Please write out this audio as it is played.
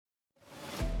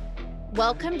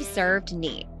Welcome to Served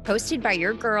Neat, hosted by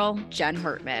your girl, Jen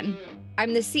Hartman.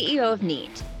 I'm the CEO of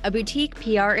Neat, a boutique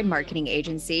PR and marketing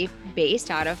agency based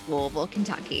out of Louisville,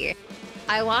 Kentucky.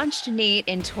 I launched Neat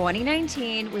in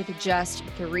 2019 with just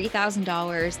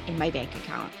 $3,000 in my bank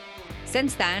account.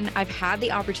 Since then, I've had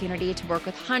the opportunity to work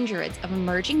with hundreds of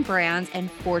emerging brands and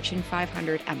Fortune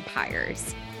 500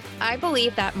 empires. I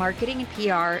believe that marketing and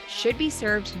PR should be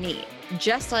served neat,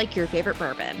 just like your favorite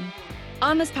bourbon.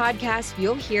 On this podcast,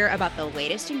 you'll hear about the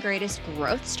latest and greatest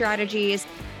growth strategies,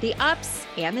 the ups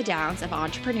and the downs of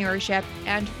entrepreneurship,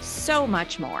 and so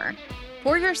much more.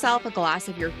 Pour yourself a glass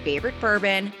of your favorite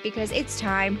bourbon because it's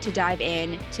time to dive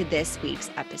in to this week's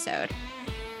episode.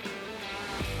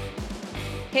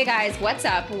 Hey guys, what's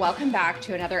up? Welcome back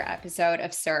to another episode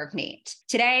of Serve Neat.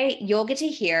 Today, you'll get to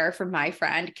hear from my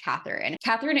friend, Kathryn.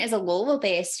 Kathryn is a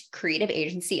Louisville-based creative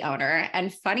agency owner,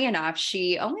 and funny enough,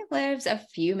 she only lives a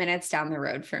few minutes down the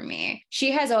road from me.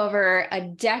 She has over a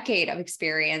decade of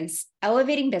experience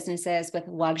elevating businesses with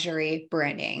luxury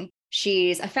branding.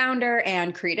 She's a founder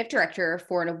and creative director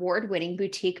for an award-winning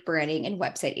boutique branding and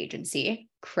website agency,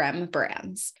 Creme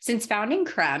Brands. Since founding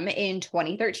Creme in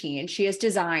 2013, she has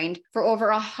designed for over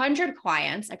 100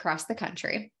 clients across the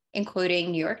country,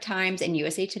 including New York Times and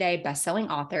USA Today bestselling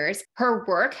authors. Her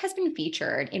work has been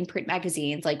featured in print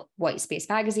magazines like White Space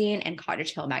Magazine and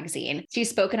Cottage Hill Magazine. She's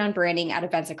spoken on branding at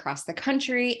events across the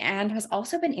country and has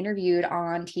also been interviewed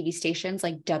on TV stations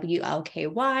like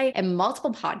WLKY and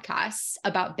multiple podcasts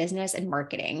about business and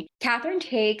marketing. Kathryn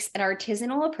takes an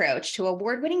artisanal approach to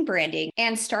award-winning branding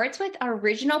and starts with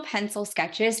original pencil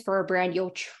sketches for a brand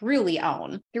you'll truly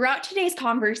own. Throughout today's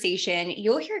conversation,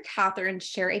 you'll hear Kathryn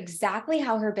share exactly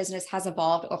how her business has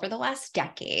evolved over the last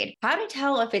decade, how to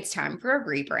tell if it's time for a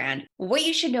rebrand, what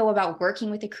you should know about working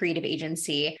with a creative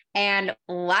agency, and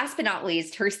last but not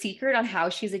least, her secret on how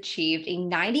she's achieved a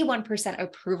 91%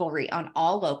 approval rate on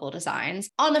all local designs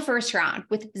on the first round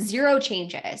with zero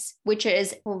changes, which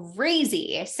is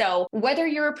crazy. So whether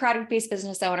you're a product-based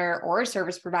business owner or a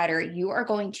service provider, you are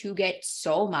going to get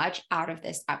so much out of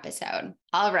this episode.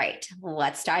 All right,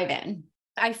 let's dive in.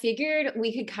 I figured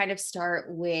we could kind of start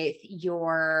with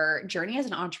your journey as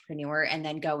an entrepreneur and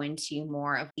then go into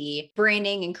more of the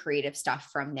branding and creative stuff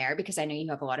from there, because I know you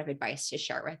have a lot of advice to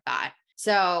share with that.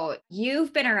 So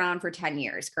you've been around for 10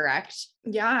 years, correct?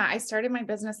 Yeah, I started my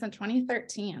business in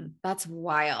 2013. That's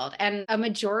wild. And a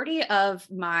majority of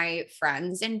my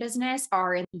friends in business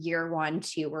are in year 1,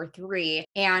 2, or 3.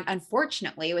 And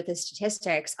unfortunately, with the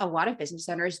statistics, a lot of business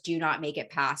owners do not make it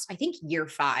past, I think year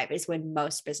 5 is when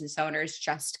most business owners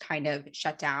just kind of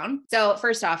shut down. So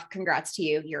first off, congrats to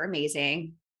you. You're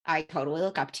amazing. I totally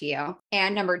look up to you.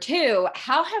 And number 2,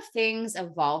 how have things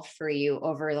evolved for you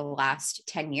over the last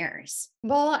 10 years?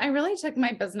 Well, I really took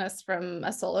my business from a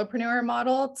solopreneur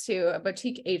model to a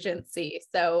boutique agency.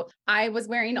 So I was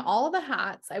wearing all the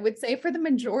hats, I would say, for the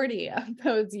majority of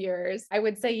those years. I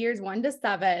would say years 1 to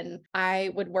 7,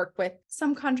 I would work with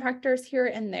some contractors here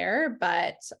and there,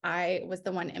 but I was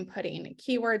the one inputting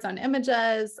keywords on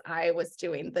images. I was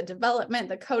doing the development,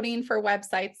 the coding for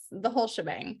websites, the whole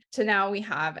shebang. To now we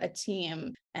have a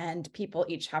team and people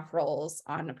each have roles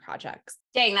on projects.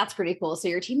 Dang, that's pretty cool. So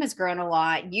your team has grown a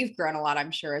lot. You've grown a lot,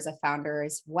 I'm sure, as a founder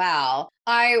as well.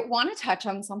 I want to touch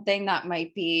on something that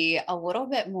might be a little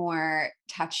bit more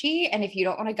touchy. And if you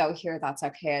don't want to go here, that's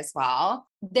okay as well.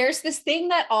 There's this thing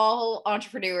that all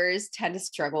entrepreneurs tend to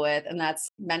struggle with, and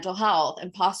that's mental health,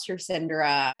 imposter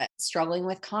syndrome, struggling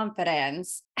with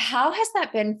confidence. How has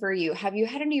that been for you? Have you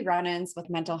had any run-ins with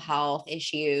mental health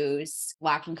issues,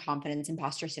 lacking confidence,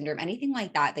 imposter syndrome, anything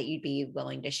like that you'd be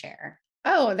willing to share?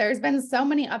 Oh, there's been so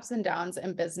many ups and downs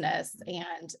in business.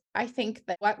 And I think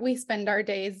that what we spend our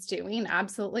days doing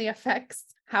absolutely affects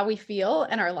how we feel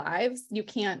in our lives. You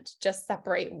can't just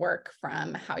separate work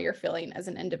from how you're feeling as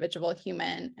an individual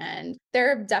human. And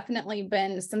there have definitely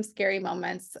been some scary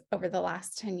moments over the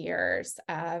last 10 years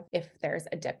of if there's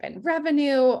a dip in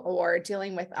revenue or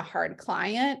dealing with a hard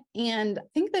client. And I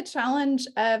think the challenge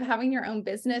of having your own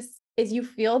business is you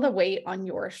feel the weight on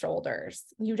your shoulders.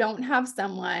 You don't have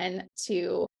someone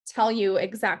to tell you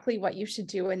exactly what you should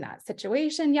do in that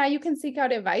situation. Yeah, you can seek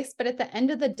out advice, but at the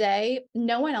end of the day,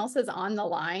 no one else is on the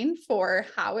line for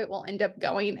how it will end up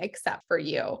going except for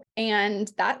you. And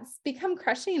that's become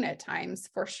crushing at times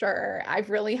for sure. I've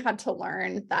really had to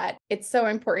learn that it's so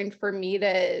important for me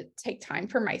to take time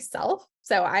for myself.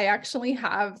 So I actually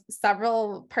have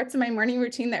several parts of my morning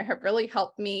routine that have really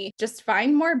helped me just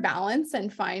find more balance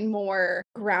and find more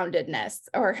groundedness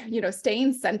or,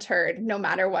 staying centered no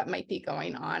matter what might be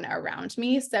going on around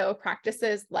me. So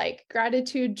practices like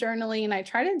gratitude journaling, I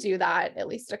try to do that at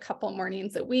least a couple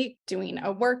mornings a week, doing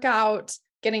a workout,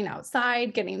 getting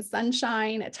outside, getting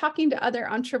sunshine, talking to other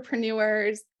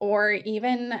entrepreneurs, or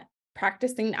even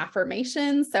practicing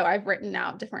affirmations. So I've written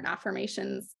out different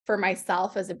affirmations for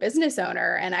myself as a business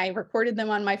owner, and I recorded them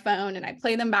on my phone and I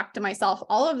play them back to myself.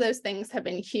 All of those things have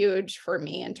been huge for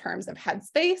me in terms of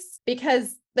headspace,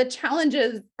 because the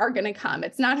challenges are going to come.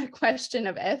 It's not a question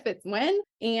of if, it's when.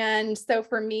 And so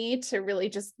for me to really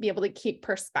just be able to keep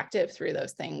perspective through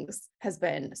those things has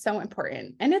been so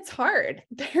important. And it's hard.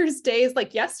 There's days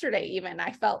like yesterday, even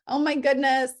I felt, oh my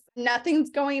goodness, nothing's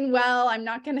going well. I'm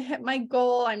not going to hit my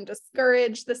goal. I'm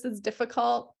discouraged. This is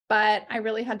difficult. But I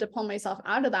really had to pull myself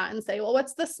out of that and say, well,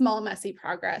 what's the small, messy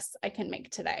progress I can make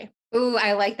today? Ooh,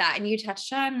 I like that. And you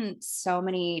touched on so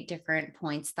many different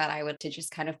points that I would to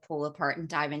just kind of pull apart and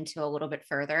dive into a little bit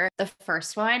further. The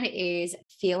first one is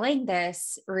feeling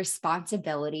this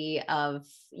responsibility of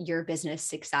your business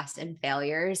success and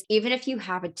failures. Even if you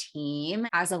have a team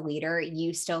as a leader,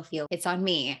 you still feel it's on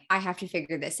me. I have to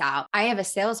figure this out. I have a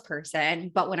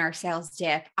salesperson, but when our sales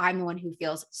dip, I'm the one who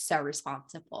feels so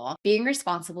responsible. Being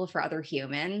responsible for other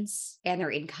humans and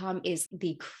their income is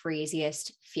the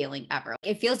craziest feeling ever.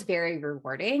 It feels very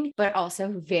rewarding, but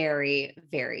also very,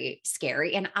 very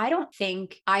scary. And I don't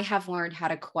think I have learned how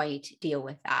to quite deal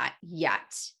with that yet.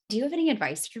 Do you have any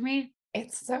advice for me?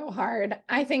 It's so hard.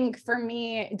 I think for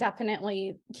me,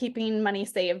 definitely keeping money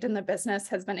saved in the business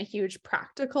has been a huge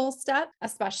practical step,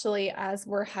 especially as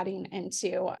we're heading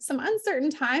into some uncertain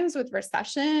times with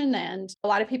recession, and a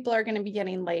lot of people are going to be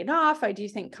getting laid off. I do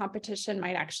think competition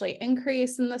might actually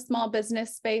increase in the small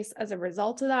business space as a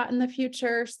result of that in the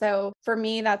future. So for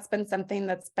me, that's been something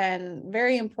that's been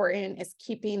very important, is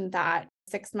keeping that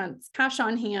 6 months cash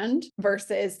on hand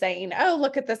versus saying, oh,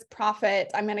 look at this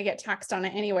profit. I'm going to get taxed on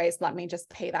it anyways. Let me just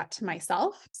pay that to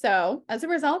myself. So as a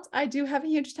result, I do have a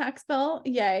huge tax bill.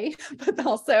 Yay. But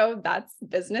also that's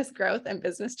business growth and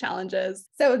business challenges.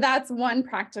 So that's one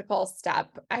practical step.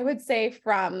 I would say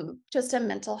from just a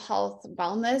mental health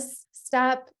wellness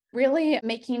step, really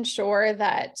making sure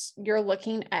that you're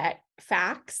looking at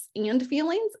facts and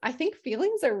feelings. I think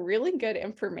feelings are really good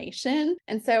information.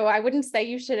 And so I wouldn't say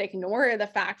you should ignore the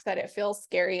fact that it feels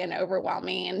scary and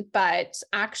overwhelming, but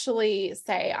actually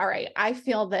say, all right, I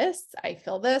feel this,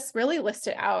 really list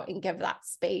it out and give that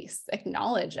space,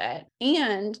 acknowledge it.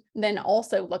 And then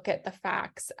also look at the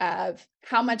facts of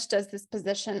how much does this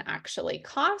position actually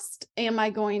cost? Am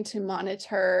I going to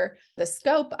monitor the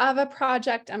scope of a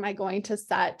project? Am I going to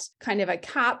set kind of a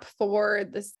cap for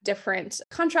this different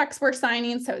contracts we're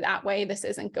signing? So that way this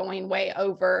isn't going way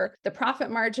over the profit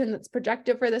margin that's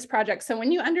projected for this project. So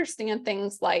when you understand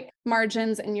things like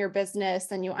margins in your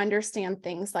business and you understand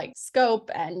things like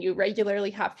scope and you regularly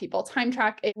have people time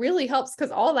track, it really helps, because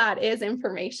all that is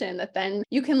information that then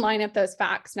you can line up those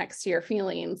facts next to your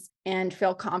feelings and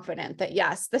feel confident that,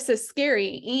 yes, this is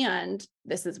scary and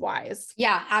this is wise.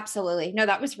 Yeah, absolutely. No,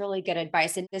 that was really good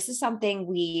advice. And this is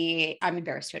something I'm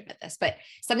embarrassed to admit this, but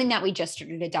something that we just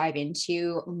started to dive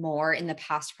into more in the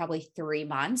past, probably 3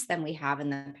 months than we have in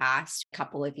the past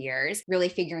couple of years, really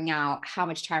figuring out how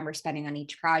much time we're spending on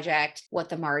each project, what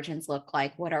the margins look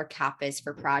like, what our cap is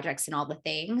for projects and all the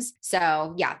things.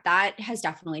 So yeah, that has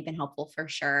definitely been helpful for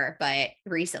sure. But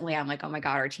recently I'm like, oh my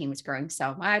God, our team is growing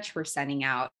so much. We're sending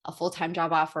out a full-time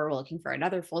job offer. We're looking for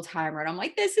another full-timer. And I'm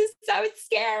like, this is so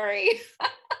scary.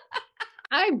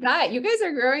 I bet you guys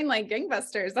are growing like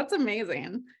gangbusters. That's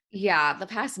amazing. Yeah, the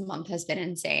past month has been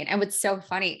insane. And what's so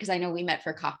funny, because I know we met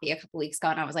for coffee a couple weeks ago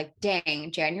and I was like,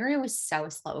 dang, January was so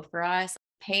slow for us,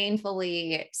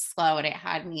 painfully slow. And it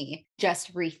had me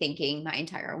just rethinking my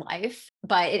entire life.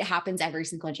 But it happens every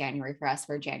single January for us,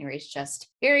 where January is just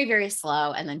very, very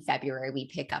slow. And then February we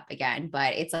pick up again,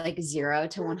 but it's like 0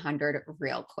 to 100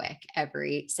 real quick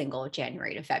every single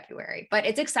January to February. But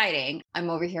it's exciting.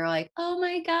 I'm over here like, oh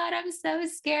my God, I'm so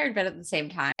scared. But at the same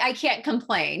time, I can't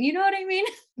complain. You know what I mean?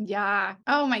 Yeah.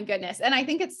 Oh my goodness. And I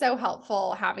think it's so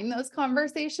helpful having those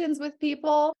conversations with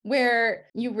people where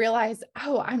you realize,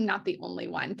 oh, I'm not the only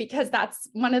one, because that's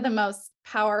one of the most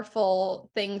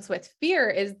powerful things with fear,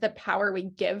 is the power we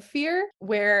give fear,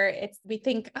 where we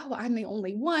think, oh, I'm the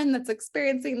only one that's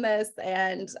experiencing this.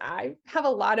 And I have a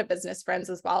lot of business friends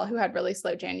as well who had really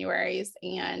slow Januaries,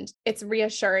 and it's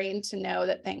reassuring to know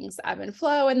that things ebb and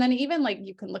flow. And then even like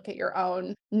you can look at your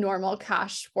own normal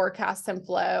cash forecasts and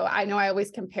flow. I know I always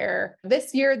compare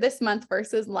this year, this month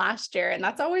versus last year. And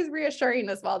that's always reassuring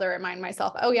as well, to remind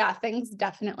myself, oh yeah, things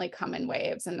definitely come in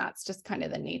waves. And that's just kind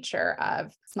of the nature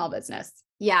of small business.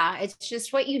 Yeah, it's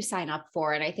just what you sign up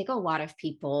for. And I think a lot of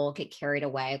people get carried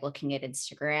away looking at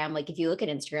Instagram. Like if you look at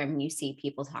Instagram and you see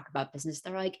people talk about business,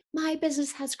 they're like, my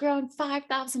business has grown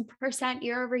 5,000%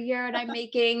 year over year, and I'm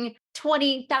making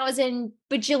 20,000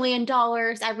 bajillion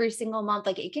dollars every single month.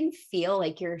 Like it can feel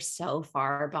like you're so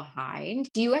far behind.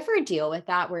 Do you ever deal with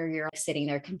that where you're sitting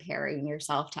there comparing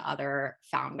yourself to other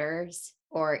founders?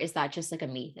 Or is that just like a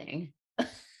me thing?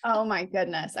 Oh my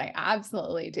goodness, I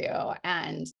absolutely do.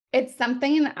 And it's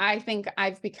something I think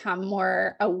I've become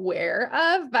more aware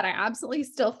of, but I absolutely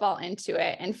still fall into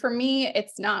it. And for me,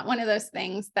 it's not one of those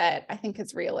things that I think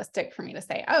is realistic for me to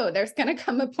say, oh, there's going to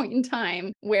come a point in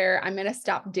time where I'm going to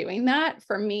stop doing that.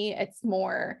 For me, it's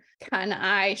more, can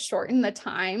I shorten the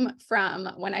time from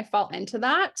when I fall into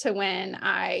that to when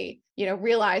I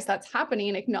realize that's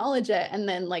happening, acknowledge it, and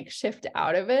then like shift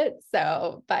out of it.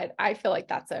 So, but I feel like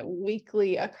that's a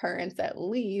weekly occurrence at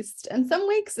least. And some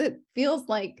weeks it feels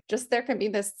like just there can be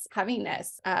this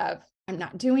heaviness of I'm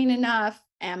not doing enough.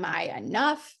 Am I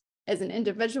enough as an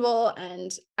individual?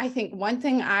 And I think one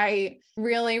thing I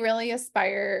really, really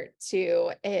aspire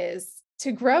to is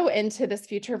to grow into this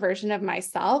future version of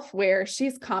myself where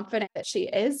she's confident that she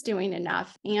is doing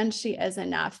enough and she is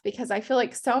enough, because I feel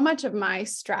like so much of my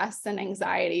stress and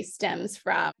anxiety stems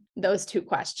from those two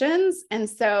questions. And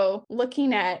so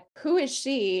looking at who is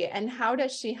she and how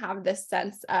does she have this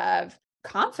sense of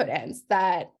confidence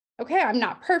that, okay, I'm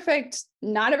not perfect.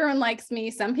 Not everyone likes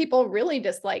me. Some people really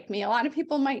dislike me. A lot of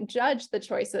people might judge the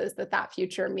choices that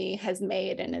future me has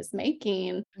made and is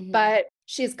making, but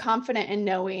she's confident in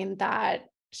knowing that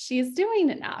she's doing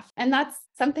enough. And that's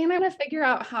something I'm going to figure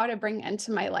out how to bring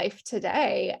into my life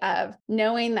today, of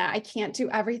knowing that I can't do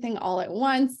everything all at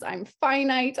once. I'm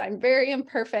finite. I'm very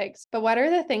imperfect. But what are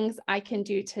the things I can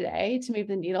do today to move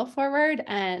the needle forward?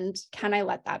 And can I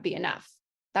let that be enough?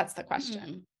 That's the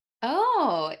question.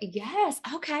 Oh, yes.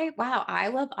 Okay. Wow. I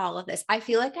love all of this. I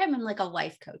feel like I'm in like a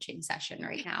life coaching session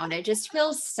right now, and it just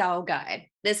feels so good.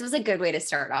 This was a good way to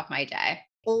start off my day.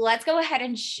 Let's go ahead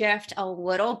and shift a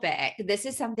little bit. This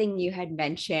is something you had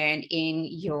mentioned in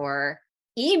your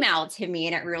email to me,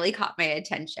 and it really caught my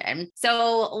attention.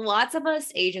 So, lots of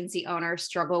us agency owners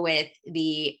struggle with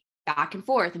the back and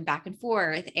forth,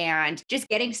 and just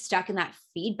getting stuck in that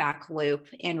feedback loop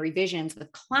and revisions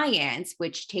with clients,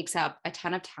 which takes up a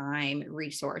ton of time,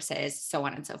 resources, so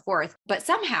on and so forth. But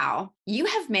somehow you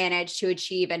have managed to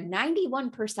achieve a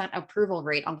 91% approval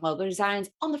rate on logo designs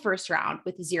on the first round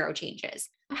with zero changes.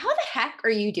 How the heck are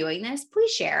you doing this?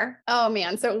 Please share. Oh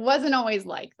man, so it wasn't always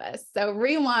like this. So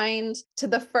rewind to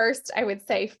the first, I would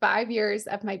say, 5 years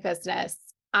of my business.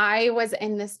 I was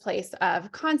in this place of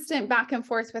constant back and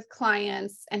forth with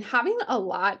clients and having a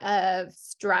lot of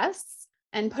stress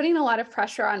and putting a lot of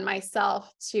pressure on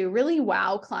myself to really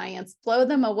wow clients, blow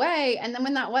them away. And then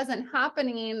when that wasn't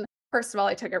happening, first of all,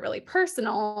 I took it really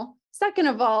personal. Second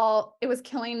of all, it was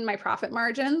killing my profit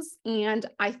margins. And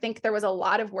I think there was a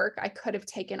lot of work I could have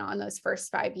taken on those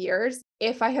first 5 years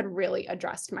if I had really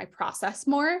addressed my process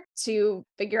more to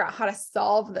figure out how to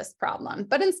solve this problem.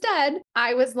 But instead,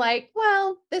 I was like,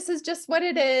 well, this is just what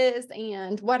it is.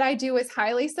 And what I do is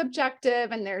highly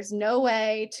subjective, and there's no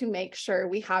way to make sure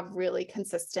we have really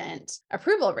consistent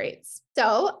approval rates.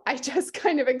 So I just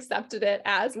kind of accepted it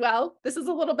as, well, this is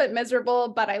a little bit miserable,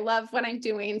 but I love what I'm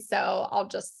doing. So I'll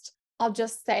just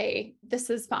say this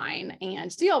is fine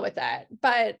and deal with it.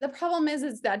 But the problem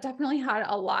is that definitely had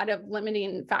a lot of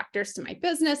limiting factors to my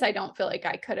business. I don't feel like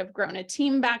I could have grown a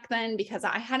team back then because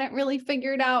I hadn't really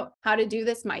figured out how to do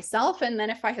this myself. And then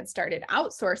if I had started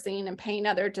outsourcing and paying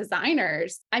other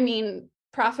designers, I mean,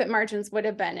 profit margins would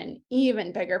have been an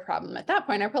even bigger problem at that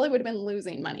point. I probably would have been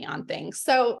losing money on things.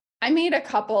 So I made a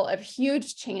couple of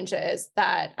huge changes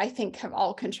that I think have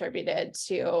all contributed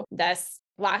to this.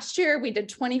 Last year, we did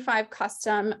 25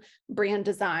 custom brand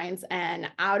designs, and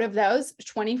out of those,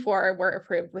 24 were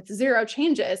approved with zero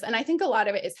changes. And I think a lot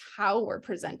of it is how we're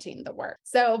presenting the work.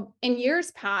 So in years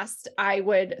past, I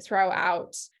would throw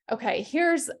out, okay,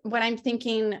 here's what I'm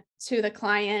thinking to the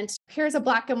client. Here's a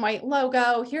black and white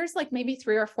logo. Here's like maybe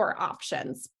 3 or 4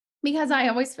 options. Because I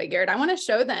always figured I want to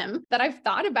show them that I've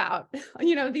thought about,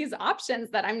 these options,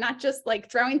 that I'm not just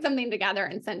like throwing something together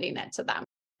and sending it to them.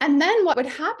 And then what would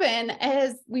happen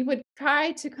is we would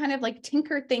try to kind of like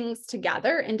tinker things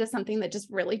together into something that just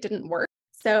really didn't work.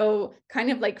 So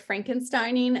kind of like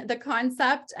Frankensteining the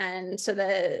concept, and to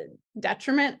the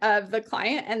detriment of the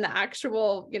client and the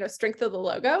actual, strength of the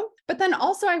logo. But then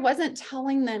also I wasn't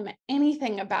telling them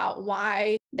anything about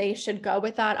why they should go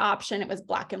with that option. It was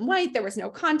black and white. There was no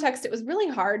context. It was really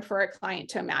hard for a client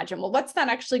to imagine, well, what's that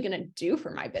actually going to do for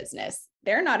my business?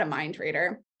 they're not a mind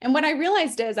reader. And what I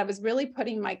realized is I was really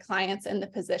putting my clients in the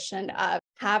position of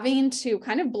having to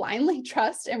kind of blindly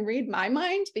trust and read my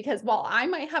mind, because while I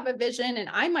might have a vision and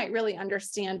I might really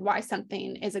understand why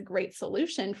something is a great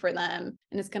solution for them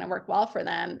and it's going to work well for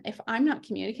them, if I'm not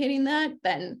communicating that,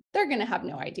 then they're going to have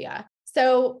no idea.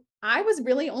 So I was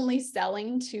really only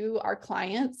selling to our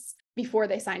clients before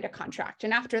they signed a contract.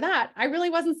 And after that, I really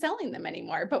wasn't selling them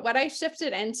anymore. But what I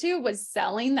shifted into was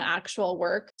selling the actual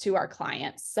work to our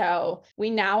clients. So we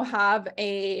now have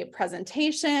a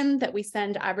presentation that we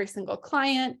send every single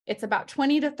client. It's about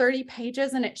 20 to 30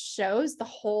 pages, and it shows the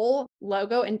whole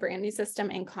logo and branding system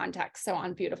in context. So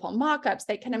on beautiful mock-ups,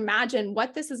 they can imagine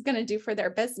what this is going to do for their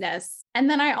business. And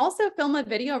then I also film a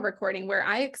video recording where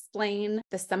I explain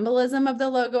the symbolism of the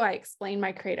logo. I explain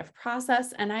my creative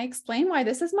process, and I explain why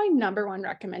this is my number one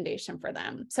recommendation for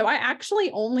them. So I actually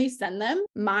only send them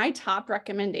my top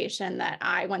recommendation that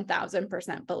I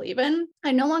 1000% believe in.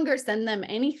 I no longer send them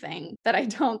anything that I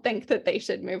don't think that they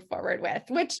should move forward with,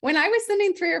 which when I was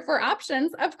sending 3 or 4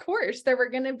 options, of course, there were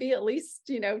going to be at least,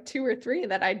 2 or 3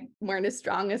 that I weren't as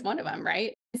strong as one of them,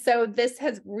 right? So this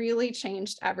has really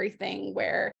changed everything,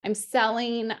 where I'm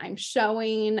selling, I'm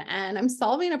showing, and I'm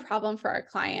solving a problem for our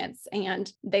clients,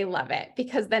 and they love it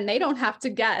because then they don't have to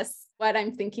guess what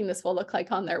I'm thinking this will look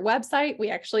like on their website.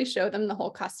 We actually show them the whole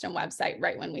custom website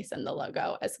right when we send the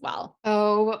logo as well.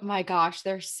 Oh my gosh,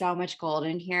 there's so much gold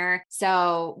in here.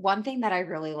 So one thing that I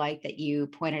really like that you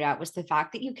pointed out was the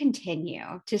fact that you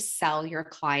continue to sell your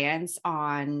clients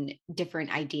on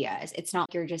different ideas. It's not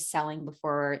like you're just selling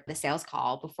before the sales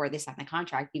call, before they sign the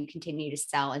contract. You continue to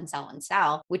sell and sell and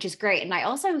sell, which is great. And I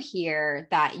also hear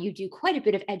that you do quite a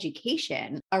bit of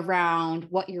education around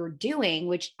what you're doing,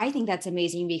 which I think that's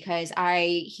amazing, because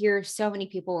I hear so many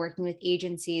people working with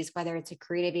agencies, whether it's a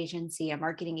creative agency, a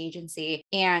marketing agency,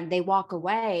 and they walk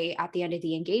away at the end of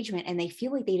the engagement and they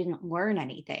feel like they didn't learn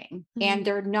anything. Mm-hmm. And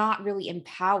they're not really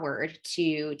empowered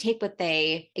to take what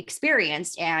they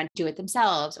experienced and do it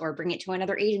themselves or bring it to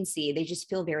another agency. They just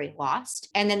feel very lost.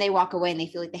 And then they walk away and they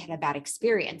feel like they had a bad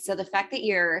experience. So the fact that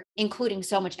you're including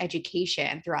so much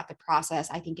education throughout the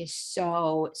process, I think is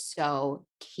so, so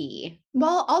key.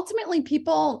 Well, ultimately,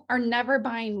 people are never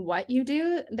buying what you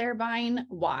do. They're buying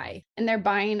why, and they're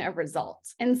buying a result.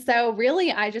 And so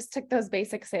really, I just took those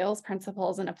basic sales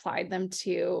principles and applied them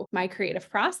to my creative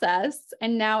process.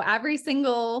 And now every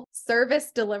single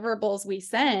service deliverables we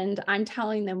send, I'm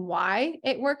telling them why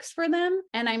it works for them.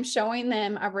 And I'm showing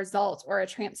them a result or a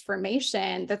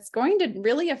transformation that's going to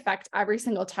really affect every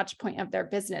single touch point of their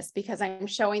business, because I'm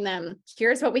showing them,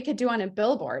 here's what we could do on a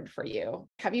billboard for you.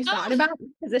 Have you thought about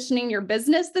positioning your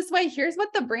business this way? Here's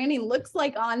what the branding looks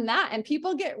like on that. And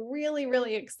people get really,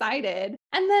 really excited.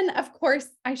 And then, of course,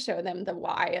 I show them the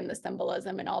why and the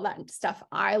symbolism and all that stuff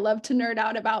I love to nerd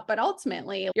out about. But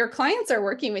ultimately, your clients are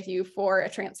working with you for a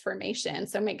transformation.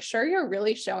 So make sure you're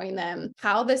really showing them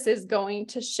how this is going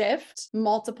to shift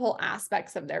multiple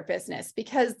aspects of their business.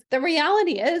 Because the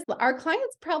reality is, our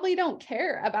clients probably don't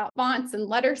care about fonts and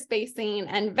letter spacing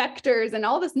and vectors and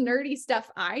all this nerdy stuff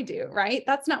I do, right?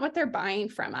 That's not what they're buying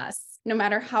from us. No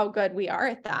matter how good we are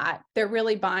at that, they're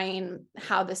really buying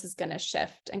how this is going to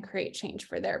shift and create change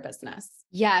for their business.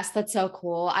 Yes, that's so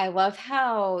cool. I love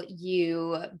how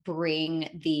you bring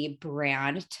the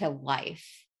brand to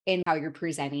life in how you're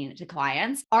presenting it to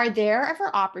clients. Are there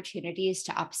ever opportunities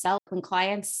to upsell when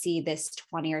clients see this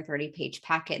 20 or 30 page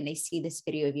packet and they see this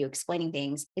video of you explaining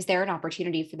things? Is there an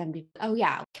opportunity for them to, oh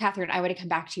yeah, Kathryn, I would have come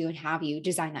back to you and have you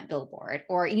design that billboard?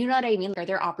 Or, you know what I mean? Are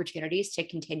there opportunities to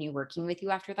continue working with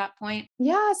you after that point?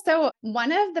 Yeah. So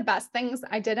one of the best things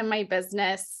I did in my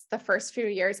business the first few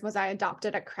years was I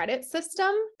adopted a credit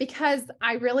system, because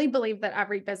I really believe that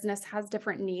every business has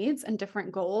different needs and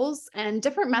different goals and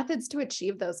different methods to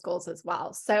achieve those goals as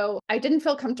well. So I didn't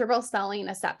feel comfortable selling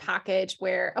a set package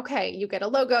where, okay, you get a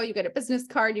logo, you get a business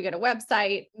card, you get a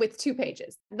website with 2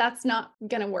 pages. That's not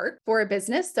going to work for a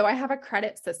business. So I have a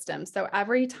credit system. So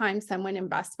every time someone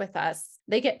invests with us,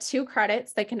 they get 2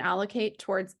 credits they can allocate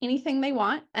towards anything they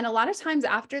want. And a lot of times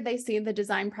after they see the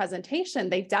design presentation,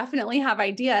 they definitely have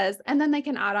ideas, and then they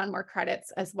can add on more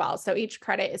credits as well. So each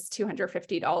credit is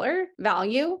 $250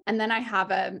 value. And then I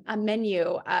have a menu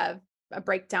of a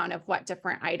breakdown of what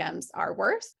different items are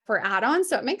worth for add-ons.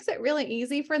 So it makes it really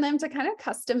easy for them to kind of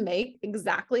custom make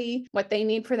exactly what they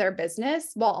need for their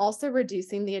business, while also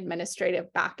reducing the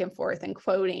administrative back and forth and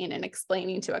quoting and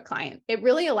explaining to a client. It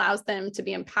really allows them to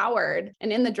be empowered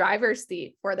and in the driver's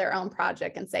seat for their own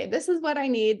project and say, this is what I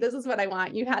need. This is what I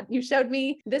want. You showed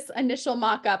me this initial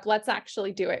mock-up. Let's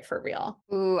actually do it for real.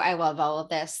 Ooh, I love all of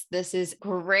this. This is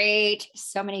great.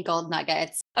 So many gold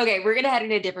nuggets. Okay, we're going to head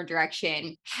in a different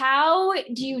direction. How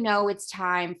do you know it's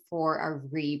time for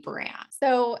a rebrand?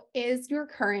 So, is your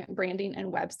current branding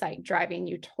and website driving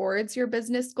you towards your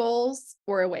business goals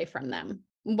or away from them?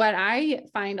 What I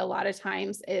find a lot of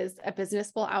times is a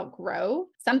business will outgrow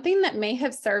something that may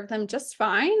have served them just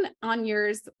fine on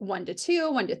years 1 to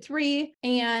 2, 1 to 3.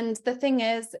 And the thing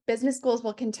is, business goals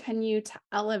will continue to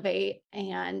elevate.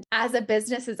 And as a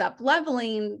business is up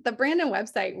leveling, the brand and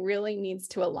website really needs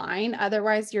to align.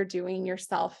 Otherwise, you're doing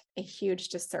yourself a huge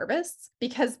disservice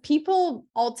because people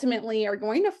ultimately are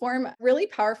going to form a really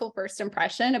powerful first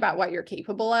impression about what you're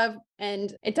capable of.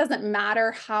 And it doesn't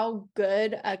matter how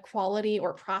good a quality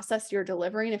or process you're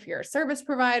delivering, if you're a service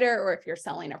provider or if you're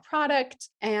selling a product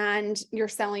and you're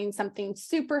selling something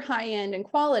super high end and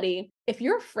quality. If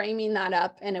you're framing that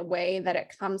up in a way that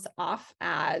it comes off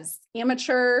as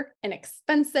amateur,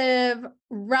 inexpensive,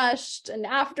 rushed, an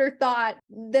afterthought,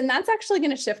 then that's actually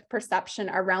going to shift perception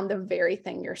around the very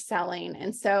thing you're selling.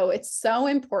 And so it's so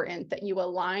important that you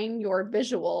align your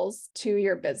visuals to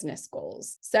your business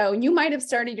goals. So you might have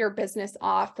started your business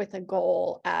off with a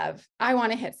goal of, I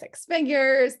want to hit 6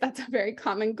 figures. That's a very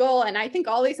common goal. And I think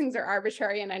all these things are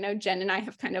arbitrary. And I know Jen and I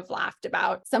have kind of laughed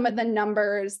about some of the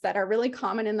numbers that are really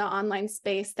common in the online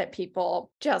space that people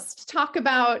just talk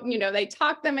about, they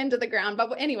talk them into the ground.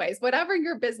 But anyways, whatever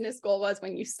your business goal was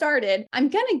when you started, I'm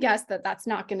going to guess that that's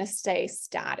not going to stay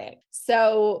static.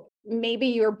 So maybe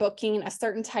you're booking a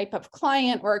certain type of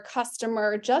client or a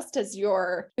customer just as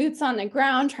your boots on the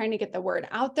ground, trying to get the word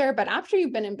out there. But after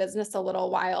you've been in business a little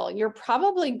while, you're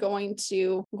probably going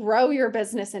to grow your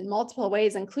business in multiple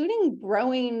ways, including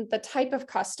growing the type of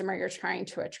customer you're trying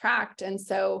to attract. And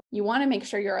so you want to make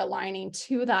sure you're aligning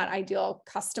to that ideal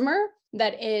customer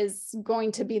that is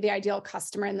going to be the ideal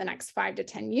customer in the next 5 to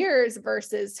 10 years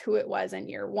versus who it was in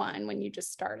year 1 when you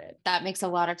just started. That makes a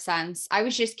lot of sense. I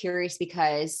was just curious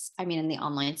because, in the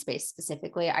online space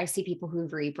specifically, I see people who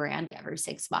rebrand every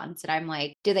 6 months and I'm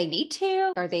like, do they need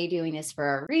to? Are they doing this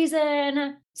for a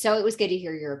reason? So it was good to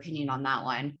hear your opinion on that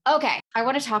one. Okay, I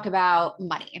want to talk about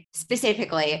money.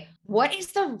 Specifically, what is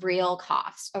the real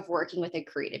cost of working with a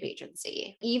creative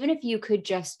agency? Even if you could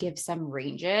just give some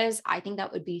ranges, I think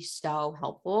that would be so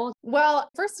helpful. Well,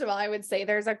 first of all, I would say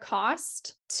there's a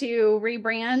cost to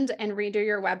rebrand and redo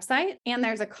your website, and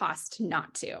there's a cost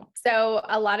not to. So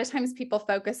a lot of times people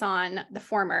focus on the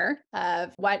former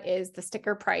of what is the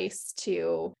sticker price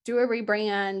to do a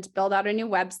rebrand, build out a new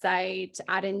website,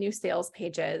 add in new sales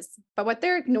pages. But what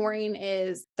they're ignoring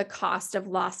is the cost of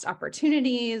lost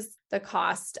opportunities, the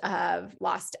cost of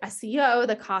lost SEO,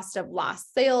 the cost of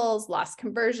lost sales, lost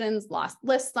conversions, lost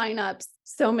list signups,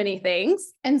 so many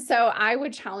things. And so I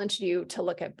would challenge you to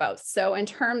look at both. So in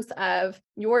terms of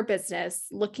your business,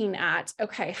 looking at,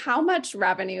 okay, how much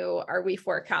revenue are we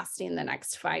forecasting the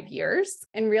next 5 years?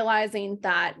 And realizing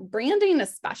that branding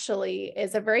especially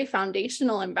is a very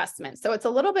foundational investment. So it's a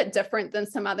little bit different than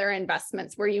some other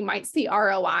investments where you might see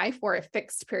ROI for a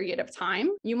fixed period of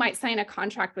time. You might sign a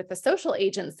contract with a social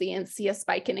agency and see a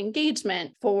spike in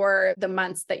engagement for the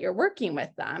months that you're working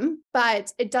with them,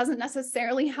 but it doesn't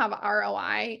necessarily have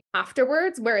ROI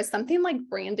afterwards, whereas something like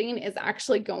branding is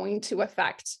actually going to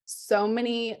affect so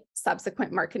many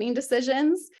subsequent marketing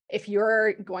decisions. If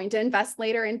you're going to invest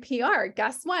later in PR,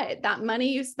 guess what? That money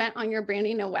you spent on your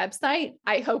branding and website,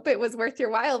 I hope it was worth your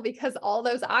while because all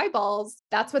those eyeballs,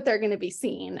 that's what they're going to be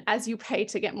seeing. As you pay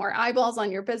to get more eyeballs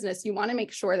on your business, you want to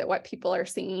make sure that what people are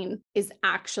seeing is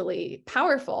actually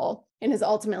powerful and is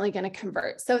ultimately going to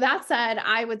convert. So that said,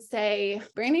 I would say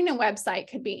branding and website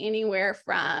could be anywhere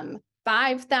from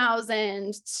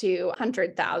 5,000 to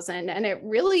 100,000. And it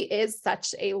really is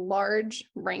such a large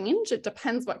range. It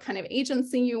depends what kind of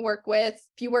agency you work with.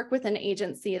 If you work with an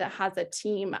agency that has a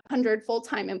team, 100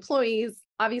 full-time employees,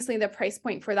 obviously the price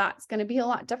point for that is going to be a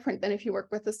lot different than if you work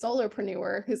with a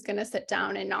solopreneur who's going to sit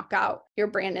down and knock out your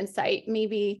brand and site,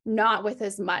 maybe not with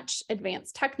as much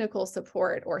advanced technical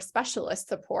support or specialist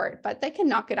support, but they can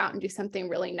knock it out and do something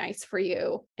really nice for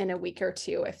you in a week or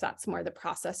two if that's more the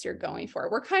process you're going for.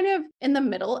 We're kind of in the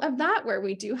middle of that where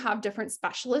we do have different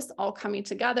specialists all coming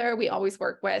together. We always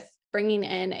work with bringing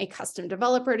in a custom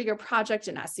developer to your project,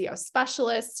 an SEO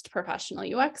specialist,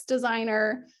 professional UX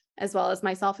designer, as well as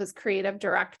myself as creative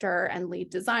director and lead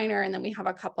designer. And then we have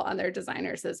a couple other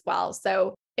designers as well.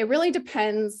 So it really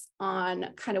depends on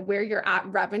kind of where you're at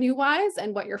revenue wise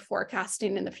and what you're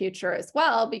forecasting in the future as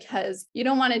well, because you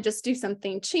don't want to just do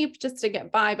something cheap just to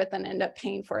get by, but then end up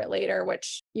paying for it later,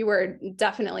 which You were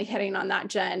definitely hitting on that,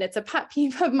 Jen. It's a pet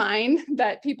peeve of mine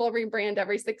that people rebrand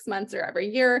every 6 months or every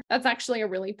year. That's actually a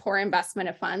really poor investment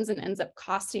of funds and ends up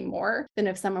costing more than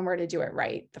if someone were to do it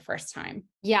right the first time.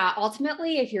 Yeah,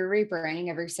 ultimately, if you're rebranding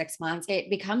every 6 months, it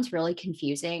becomes really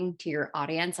confusing to your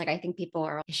audience. Like, I think people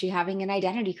are, is she having an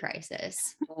identity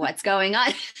crisis? What's going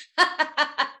on?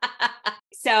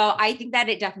 So I think that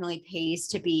it definitely pays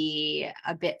to be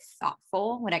a bit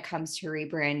thoughtful when it comes to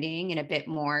rebranding and a bit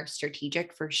more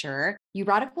strategic for sure. You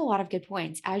brought up a lot of good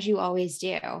points, as you always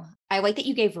do. I like that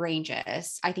you gave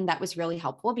ranges. I think that was really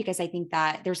helpful because I think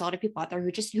that there's a lot of people out there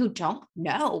who don't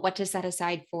know what to set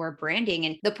aside for branding.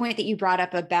 And the point that you brought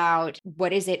up about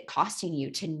what is it costing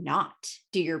you to not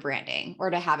do your branding or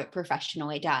to have it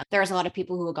professionally done. There's a lot of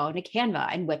people who will go into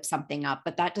Canva and whip something up,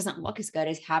 but that doesn't look as good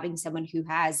as having someone who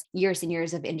has years and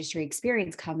years of industry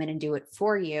experience come in and do it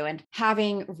for you. And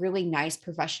having really nice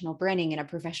professional branding and a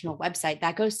professional website,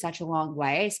 that goes such a long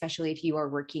way, especially if you are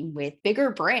working with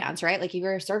bigger brands, right? Like if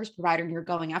you're a service provider and you're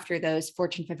going after those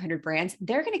Fortune 500 brands,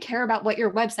 they're going to care about what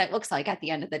your website looks like at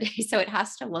the end of the day. So it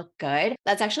has to look good.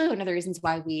 That's actually one of the reasons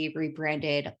why we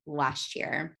rebranded last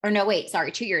year. Or no, wait,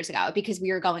 sorry, 2 years ago, because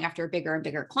we were going after bigger and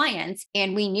bigger clients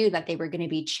and we knew that they were going to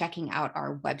be checking out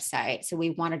our website. So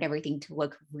we wanted everything to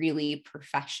look really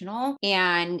professional.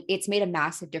 And it's made a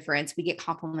massive difference. We get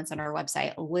compliments on our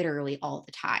website literally all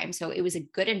the time. So it was a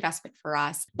good investment for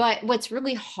us. But what's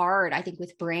really hard, I think,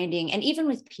 with branding and even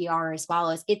with PR as well,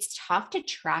 is it's tough to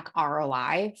track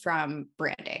ROI from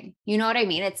branding. You know what I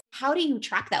mean? It's how do you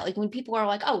track that? Like when people are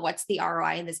like, oh, what's the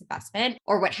ROI in this investment?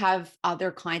 Or what have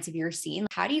other clients of yours seen?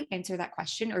 How do you answer that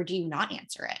question or do you not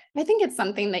answer it? I think it's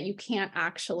something that you can't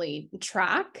actually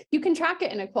track. You can track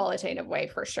it in a qualitative way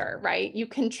for sure, right? You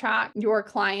can track your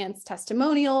clients'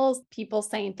 testimonials, people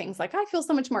saying things like, I feel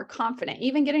so much more confident.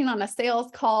 Even getting on a sales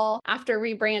call after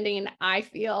rebranding, I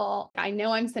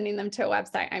know I'm sending them to a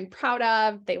website I'm proud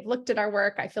of. They've looked at our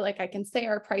work. I feel like I can say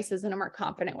our prices in a more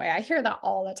confident way. I hear that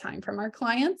all the time from our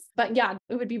clients. But yeah,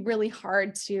 it would be really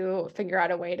hard to figure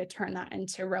out a way to turn that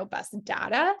into robust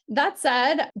data. That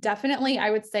said, definitely,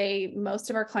 I would say most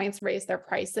of our clients raise their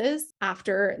prices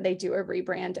after they do a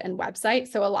rebrand and website.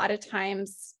 So a lot of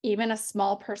times, even a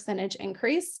small percentage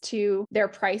increase to their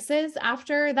prices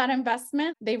after that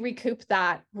investment, they recoup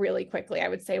that really quickly, I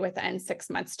would say within 6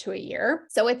 months to a year.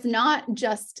 So it's not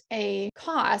just a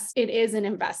cost, it is an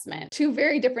investment. Two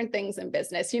very different things in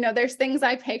business. There's things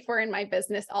I pay for in my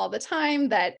business all the time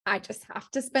that I just have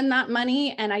to spend that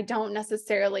money and I don't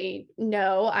necessarily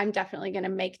know I'm definitely going to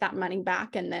make that money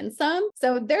back and then some.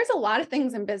 So there's a lot of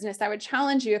things in business. I would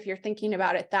challenge you, if you're thinking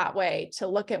about it that way, to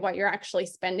look at what you're actually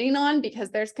spending on, because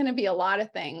there's going to be a lot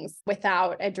of things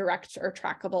without a direct or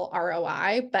trackable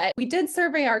ROI. But we did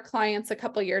survey our clients a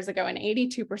couple of years ago, and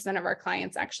 82% of our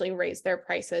clients actually raised their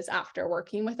prices after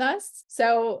working with us.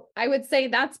 So I would say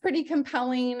that's pretty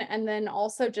compelling. And then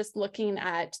also just looking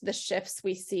at the shifts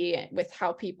we see with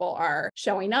how people are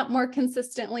showing up more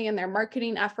consistently in their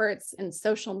marketing efforts in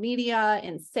social media,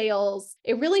 in sales,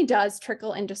 it really does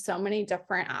trickle into so many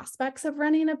different aspects of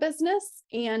running a business.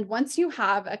 And once you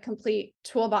have a complete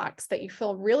toolbox that you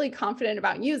feel really confident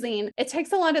about using, it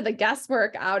takes a lot of the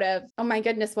guesswork out of, oh my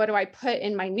goodness, what do I put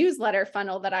in my newsletter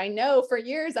funnel that I know for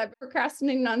years I've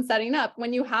procrastinated on setting up?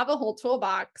 When you have a whole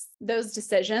toolbox, those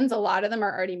decisions, a lot of them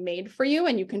are already made for you,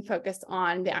 and you can focus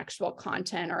on the actual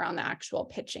content or on the actual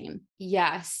pitching.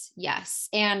 Yes, yes.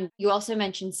 And you also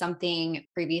mentioned something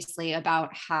previously about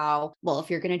how, well, if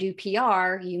you're going to do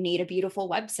PR, you need a beautiful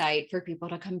website for people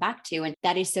to come back to. And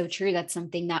that is so true. That's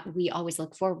something that we always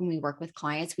look for when we work with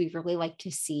clients. We really like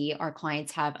to see our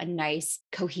clients have a nice,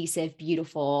 cohesive,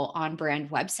 beautiful on-brand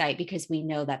website, because we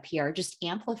know that PR just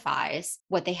amplifies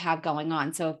what they have going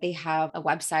on. So if they have a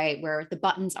website where the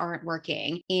buttons aren't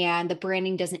working and the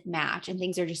branding doesn't match and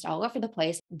things are just all over the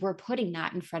place, we're putting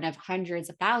that in front of hundreds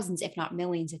of thousands, if not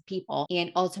millions of people.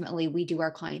 And ultimately, we do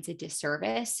our clients a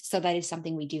disservice. So that is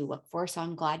something we do look for. So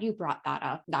I'm glad you brought that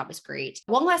up. That was great.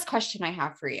 One last question I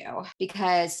have for you,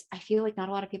 because I feel like not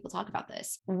a lot of people talk about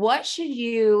this. What should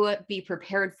you be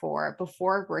prepared for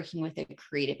before working with a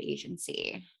creative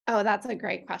agency? Oh, that's a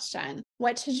great question.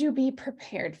 What should you be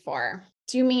prepared for?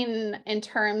 Do you mean in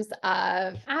terms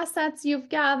of assets you've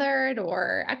gathered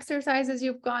or exercises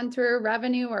you've gone through,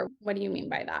 revenue, or what do you mean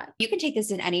by that? You can take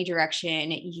this in any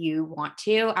direction you want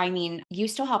to. I mean, you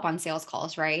still hop on sales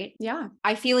calls, right? Yeah.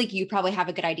 I feel like you probably have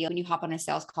a good idea when you hop on a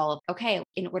sales call of, okay,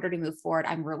 in order to move forward,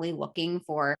 I'm really looking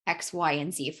for X, Y,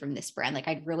 and Z from this brand. Like,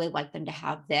 I'd really like them to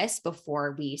have this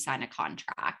before we sign a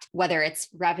contract, whether it's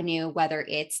revenue, whether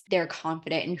it's they're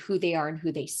confident in who they are and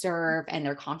who they serve, and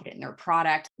they're confident in their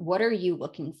product. What are you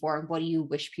looking for? What do you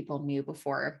wish people knew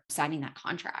before signing that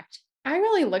contract? I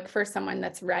really look for someone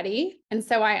that's ready. And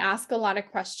so I ask a lot of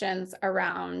questions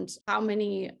around how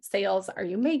many sales are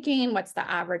you making? What's the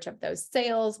average of those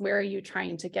sales? Where are you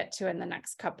trying to get to in the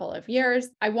next couple of years?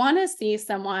 I want to see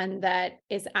someone that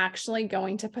is actually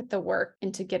going to put the work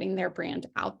into getting their brand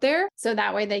out there. So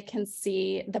that way they can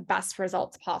see the best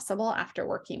results possible after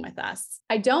working with us.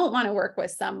 I don't want to work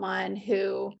with someone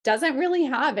who doesn't really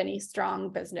have any strong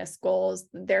business goals.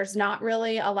 There's not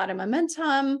really a lot of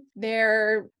momentum.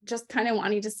 They're just kind of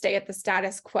wanting to stay at the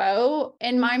status quo.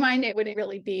 In my mind, it wouldn't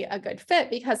really be a good fit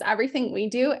because everything we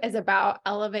do is about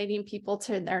elevating people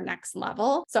to their next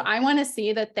level. So I want to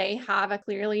see that they have a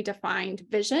clearly defined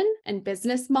vision and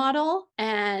business model,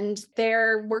 and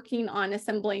they're working on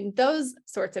assembling those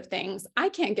sorts of things. I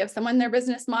can't give someone their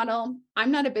business model.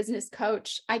 I'm not a business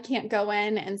coach. I can't go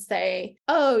in and say,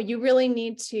 oh, you really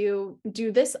need to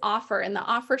do this offer, and the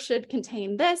offer should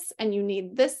contain this, and you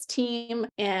need this team,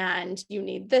 and you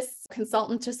need this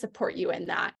consultant to support you in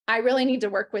that. I really need to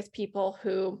work with people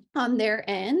who on their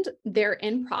end, they're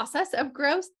in process of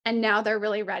growth and now they're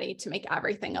really ready to make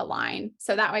everything align.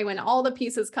 So that way, when all the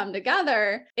pieces come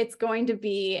together, it's going to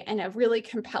be in a really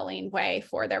compelling way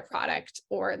for their product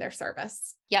or their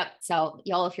service. Yep. So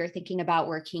y'all, if you're thinking about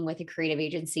working with a creative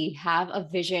agency, have a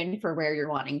vision for where you're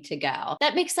wanting to go.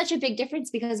 That makes such a big difference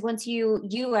because once you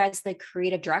as the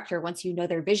creative director, once you know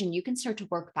their vision, you can start to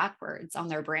work backwards on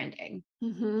their branding.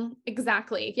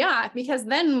 Exactly. Yeah. Because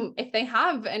then if they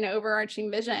have an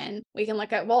overarching vision, we can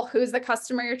look at, well, who's the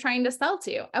customer you're trying to sell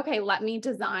to? Okay, let me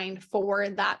design for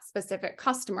that specific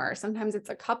customer. Sometimes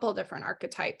it's a couple different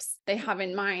archetypes they have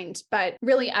in mind, but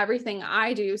really everything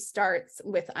I do starts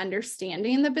with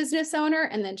understanding the business owner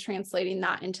and then translating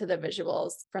that into the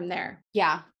visuals from there.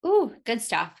 Yeah. Ooh, good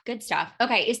stuff. Good stuff.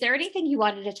 Okay. Is there anything you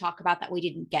wanted to talk about that we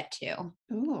didn't get to?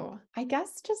 Ooh, I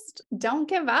guess just don't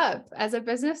give up. As a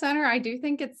business owner, I do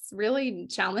think it's really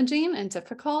challenging and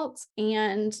difficult,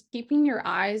 and keeping your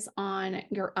eyes on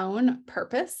your own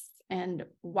purpose and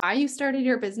why you started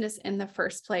your business in the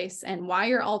first place and why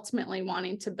you're ultimately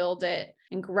wanting to build it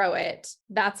and grow it.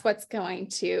 That's what's going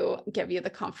to give you the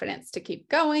confidence to keep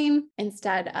going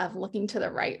instead of looking to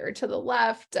the right or to the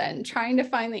left and trying to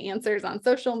find the answers on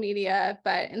social media,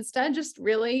 but instead just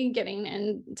really getting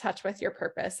in touch with your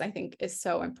purpose, I think is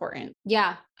so important.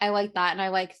 Yeah, I like that. And I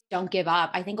like, don't give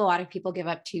up. I think a lot of people give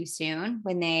up too soon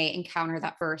when they encounter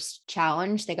that first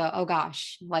challenge. They go, oh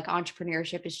gosh, like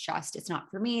entrepreneurship is just, it's not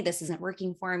for me. This isn't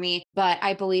working for me. But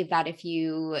I believe that if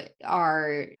you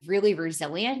are really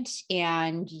resilient and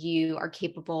you are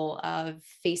capable of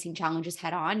facing challenges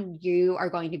head on, you are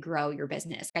going to grow your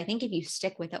business. I think if you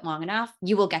stick with it long enough,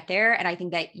 you will get there. And I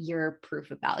think that you're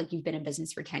proof of that. Like you've been in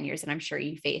business for 10 years and I'm sure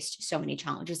you faced so many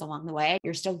challenges along the way.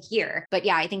 You're still here. But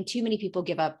yeah, I think too many people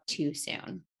give up too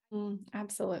soon.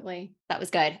 Absolutely. That was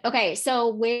good. Okay. So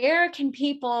where can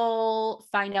people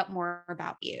find out more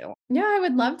about you? Yeah, I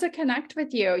would love to connect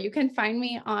with you. You can find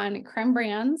me on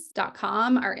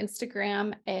crembrands.com. Our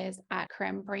Instagram is at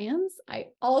crembrands. I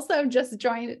also just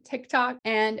joined TikTok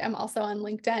and I'm also on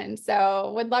LinkedIn.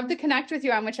 So would love to connect with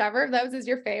you on whichever of those is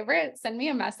your favorite. Send me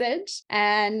a message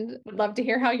and would love to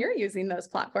hear how you're using those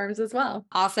platforms as well.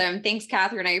 Awesome. Thanks,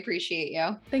 Kathryn. I appreciate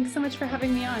you. Thanks so much for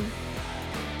having me on.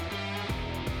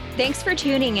 Thanks for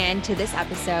tuning in to this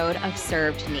episode of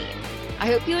Served Neat. I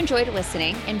hope you enjoyed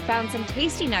listening and found some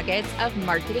tasty nuggets of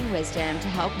marketing wisdom to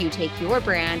help you take your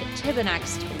brand to the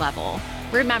next level.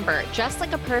 Remember, just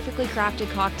like a perfectly crafted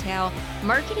cocktail,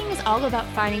 marketing is all about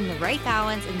finding the right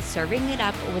balance and serving it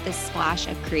up with a splash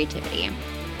of creativity.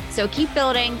 So keep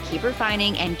building, keep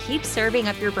refining, and keep serving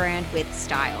up your brand with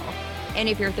style. And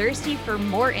if you're thirsty for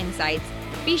more insights,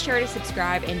 be sure to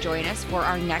subscribe and join us for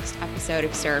our next episode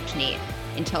of Served Neat.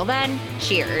 Until then,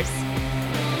 cheers.